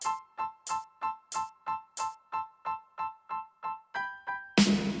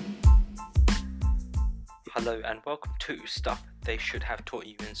Hello and welcome to Stuff They Should Have Taught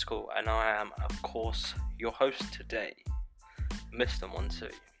You in School, and I am, of course, your host today, Mr.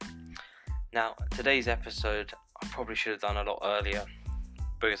 Monsu. Now, today's episode I probably should have done a lot earlier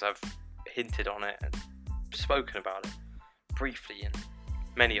because I've hinted on it and spoken about it briefly in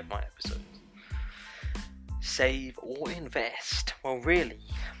many of my episodes. Save or invest? Well, really,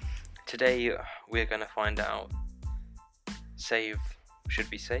 today we're going to find out, should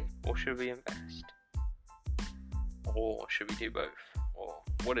we save or should we invest? Or should we do both? Or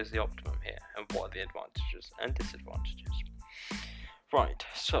what is the optimum here? And what are the advantages and disadvantages? Right,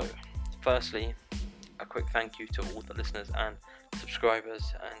 so firstly, a quick thank you to all the listeners and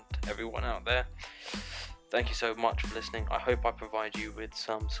subscribers and everyone out there. Thank you so much for listening. I hope I provide you with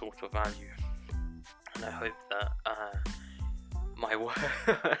some sort of value. And I hope that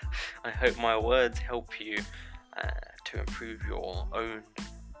my words help you to improve your own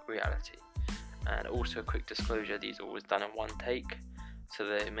reality. And also, a quick disclosure, these are always done in one take, so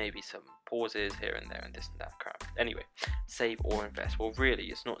there may be some pauses here and there and this and that crap. Anyway, save or invest? Well, really,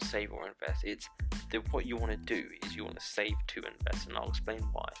 it's not save or invest. It's what you want to do is you want to save to invest, and I'll explain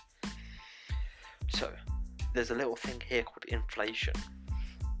why. So, there's a little thing here called inflation.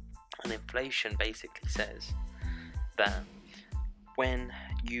 And inflation basically says that when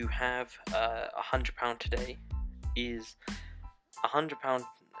you have £100 today, is £100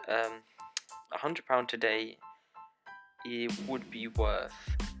 £100 today, it would be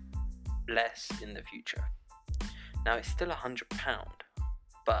worth less in the future. Now, it's still £100,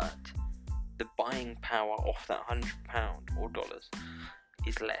 but the buying power of that £100 or dollars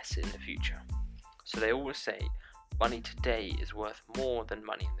is less in the future. So they always say money today is worth more than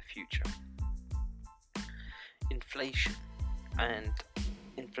money in the future. Inflation can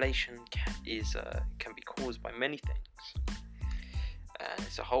be caused by many things.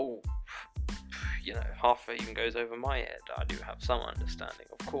 It's a whole, half of it even goes over my head. I do have some understanding,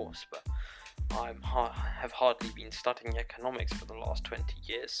 of course, but I have hardly been studying economics for the last 20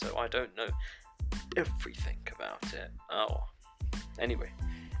 years, so I don't know everything about it. Anyway,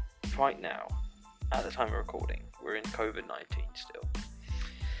 right now, at the time of recording, we're in COVID-19 still.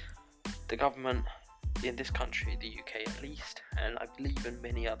 The government in this country, the UK at least, and I believe in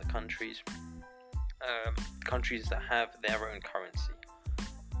many other countries, countries that have their own currency,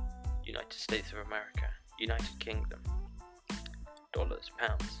 United States of America, United Kingdom, dollars,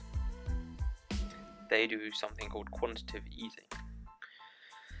 pounds, they do something called quantitative easing.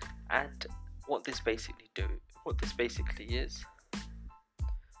 And what this basically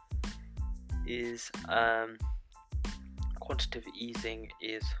is quantitative easing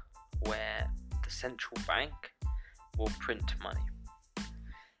is where the central bank will print money.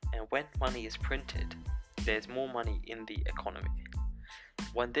 And when money is printed, there's more money in the economy.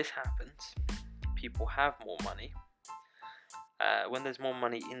 When this happens, people have more money. When there's more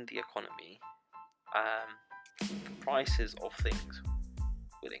money in the economy, the prices of things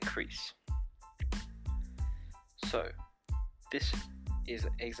will increase. So, this is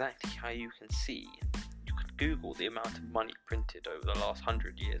exactly how you can see. You can Google the amount of money printed over the last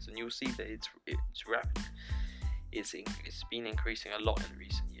 100 years, and you'll see that it's rapid. It's been increasing a lot in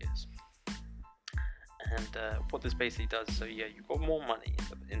recent years. And what this basically does, you've got more money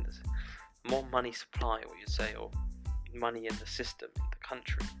in this, more money supply, or you say, or money in the system, in the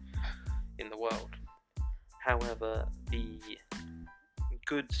country, in the world. However, the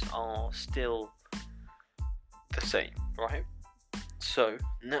goods are still the same, right? So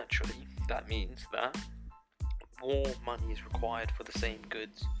naturally, that means that more money is required for the same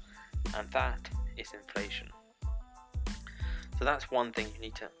goods, and that is inflation. So that's one thing you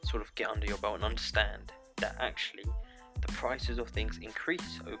need to sort of get under your belt and understand, that actually the prices of things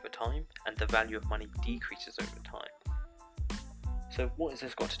increase over time and the value of money decreases over time. So what has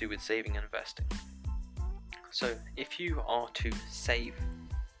this got to do with saving and investing? So if you are to save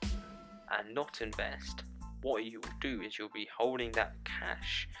and not invest, what you will do is you'll be holding that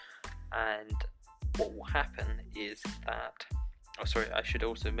cash, and what will happen is that, I should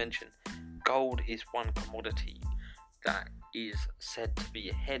also mention, gold is one commodity that is said to be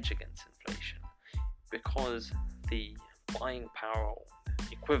a hedge against inflation, because the buying power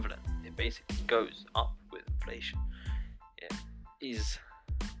equivalent, it basically goes up with inflation. It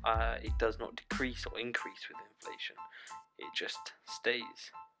does not decrease or increase with inflation. It just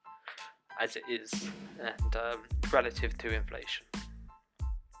stays as it is, and relative to inflation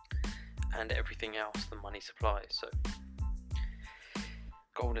and everything else the money supplies. So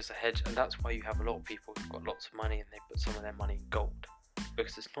gold is a hedge, and that's why you have a lot of people who've got lots of money and they put some of their money in gold,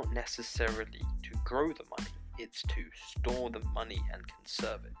 because it's not necessarily to grow the money, it's to store the money and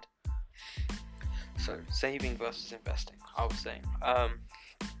conserve it. So saving versus investing, I was saying.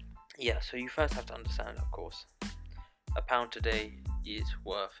 So you first have to understand, of course, a pound today is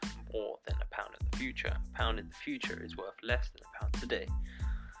worth more than a pound in the future. A pound in the future is worth less than a pound today.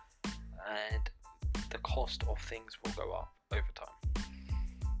 And the cost of things will go up over time.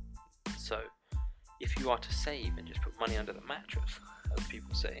 So if you are to save and just put money under the mattress, as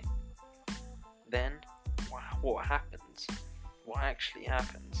people say, then what actually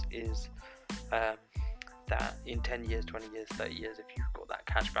happens is that in 10 years, 20 years, 30 years, if you've got that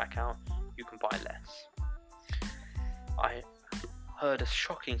cash back out, you can buy less. I heard a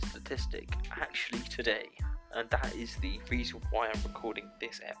shocking statistic actually today, and that is the reason why I'm recording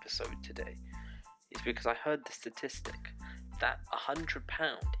this episode today, is because I heard the statistic that £100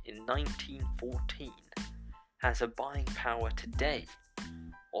 in 1914 has a buying power today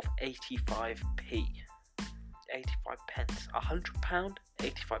of 85p. 85 pence. £100,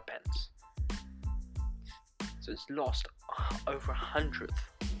 85 pence. So it's lost over 100th.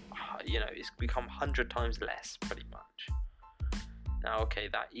 It's become 100 times less, pretty much. Now, okay,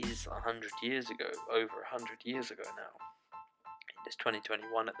 that is 100 years ago, over 100 years ago now. It's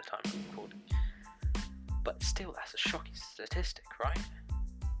 2021 at the time of recording. But still, that's a shocking statistic, right?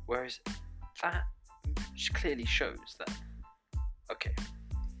 Whereas that clearly shows that, okay,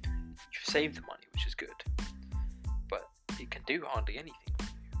 you've saved the money, which is good, but it can do hardly anything for you.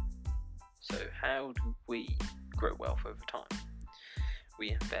 So how do we grow wealth over time?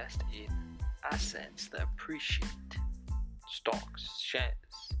 We invest in assets that appreciate: stocks,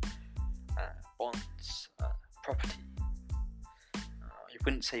 shares, bonds, property. You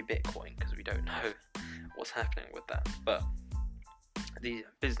wouldn't say Bitcoin because we don't know what's happening with that, but these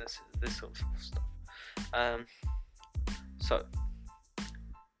businesses, this sort of stuff. So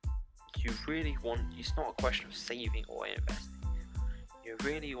you really want, it's not a question of saving or investing. You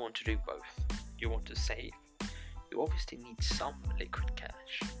really want to do both. You want to save. You obviously need some liquid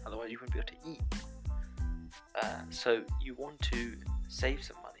cash, otherwise you wouldn't be able to eat. So you want to save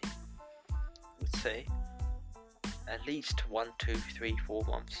some money. Let's say at least 1, 2, 3, 4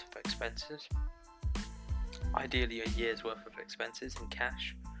 months for expenses. Ideally a year's worth of expenses in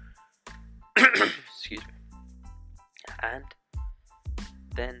cash. Excuse me. And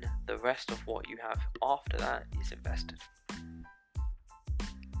then the rest of what you have after that is invested.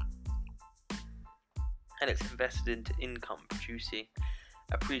 And it's invested into income producing,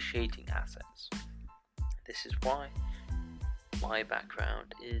 appreciating assets. This is why my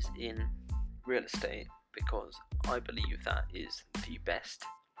background is in real estate, because I believe that is the best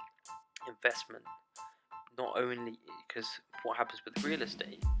investment. Not only because what happens with real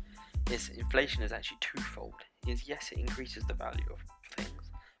estate is inflation is actually twofold. Is yes, it increases the value of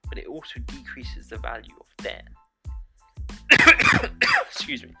things, but it also decreases the value of debt.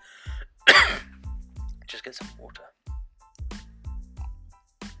 Excuse me. Just get some water.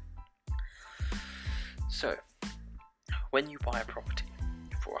 So, when you buy a property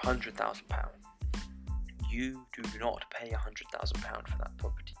for £100,000, you do not pay £100,000 for that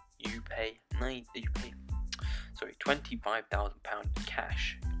property. You pay £25,000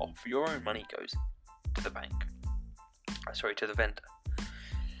 cash of your own money goes to the bank. To the vendor.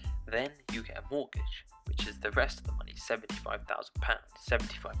 Then you get a mortgage, which is the rest of the money, £75,000,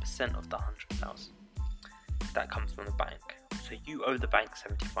 75% of the 100,000. That comes from the bank. So you owe the bank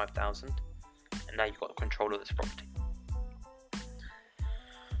 £75,000, and now you've got control of this property.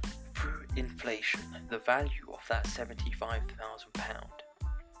 Through inflation, the value of that £75,000.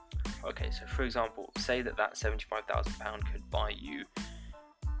 Okay, so for example, say that £75,000 could buy you,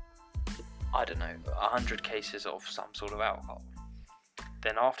 I don't know, 100 cases of some sort of alcohol.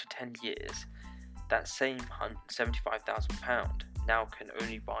 Then after 10 years, that same £75,000 now can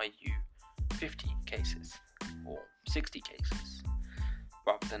only buy you 50 cases or 60 cases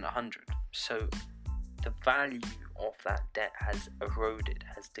rather than 100. So the value of that debt has eroded,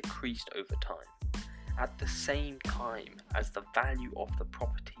 has decreased over time, at the same time as the value of the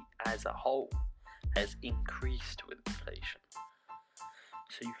property as a whole has increased with inflation.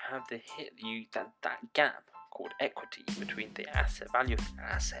 So you have that gap called equity between the value of the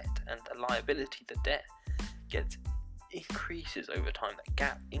asset and the liability, the debt, increases over time. That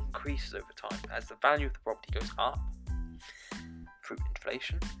gap increases over time as the value of the property goes up through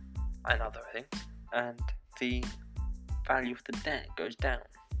inflation and other things, and the value of the debt goes down.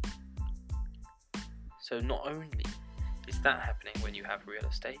 So not only is that happening when you have real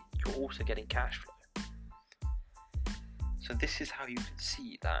estate, you're also getting cash flow. So this is how you can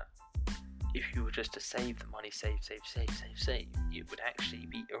see that if you were just to save the money, save, it would actually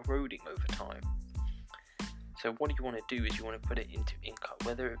be eroding over time. So what you want to do is you want to put it into income,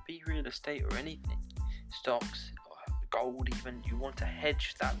 whether it be real estate or anything, stocks, or gold even. You want to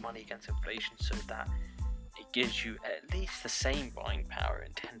hedge that money against inflation so that it gives you at least the same buying power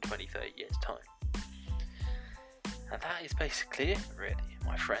in 10, 20, 30 years time. And that is basically it, really,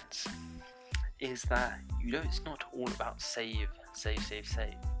 my friends. Is that, it's not all about save.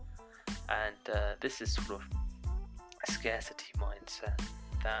 And this is sort of a scarcity mindset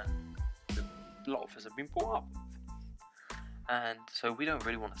that a lot of us have been brought up with. And so we don't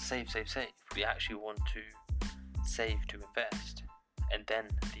really want to save. We actually want to save to invest. And then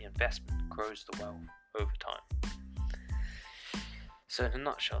the investment grows the wealth over time. So in a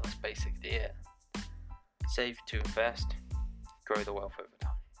nutshell, that's basically it. Save to invest, grow the wealth over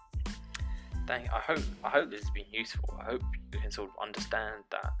time. I hope this has been useful. I hope you can sort of understand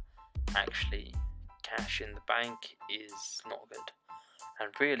that actually cash in the bank is not good.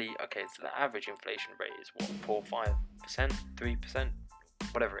 And really, okay, so the average inflation rate is what, 4-5%, 3%,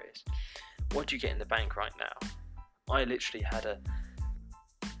 whatever it is. What do you get in the bank right now? I literally had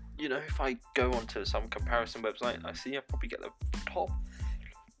if I go onto some comparison website and I see, I probably get the top,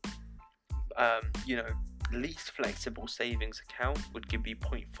 least flexible savings account would give me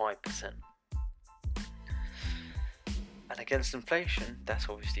 0.5%. And against inflation, that's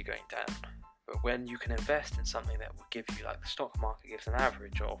obviously going down. But when you can invest in something that will give you, like the stock market gives an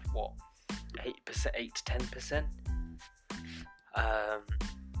average of 8 to 10%.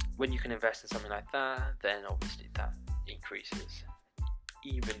 When you can invest in something like that, then obviously that increases,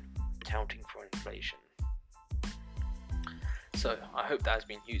 even accounting for inflation. So I hope that has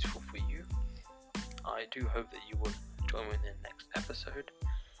been useful for you. I do hope that you will join me in the next episode.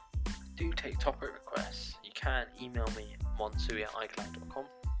 Do take topic requests. You can email me monsui@icloud.com.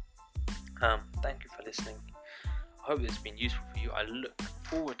 Thank you for listening. I hope it's been useful for you. I look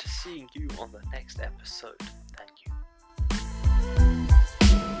forward to seeing you on the next episode. Thank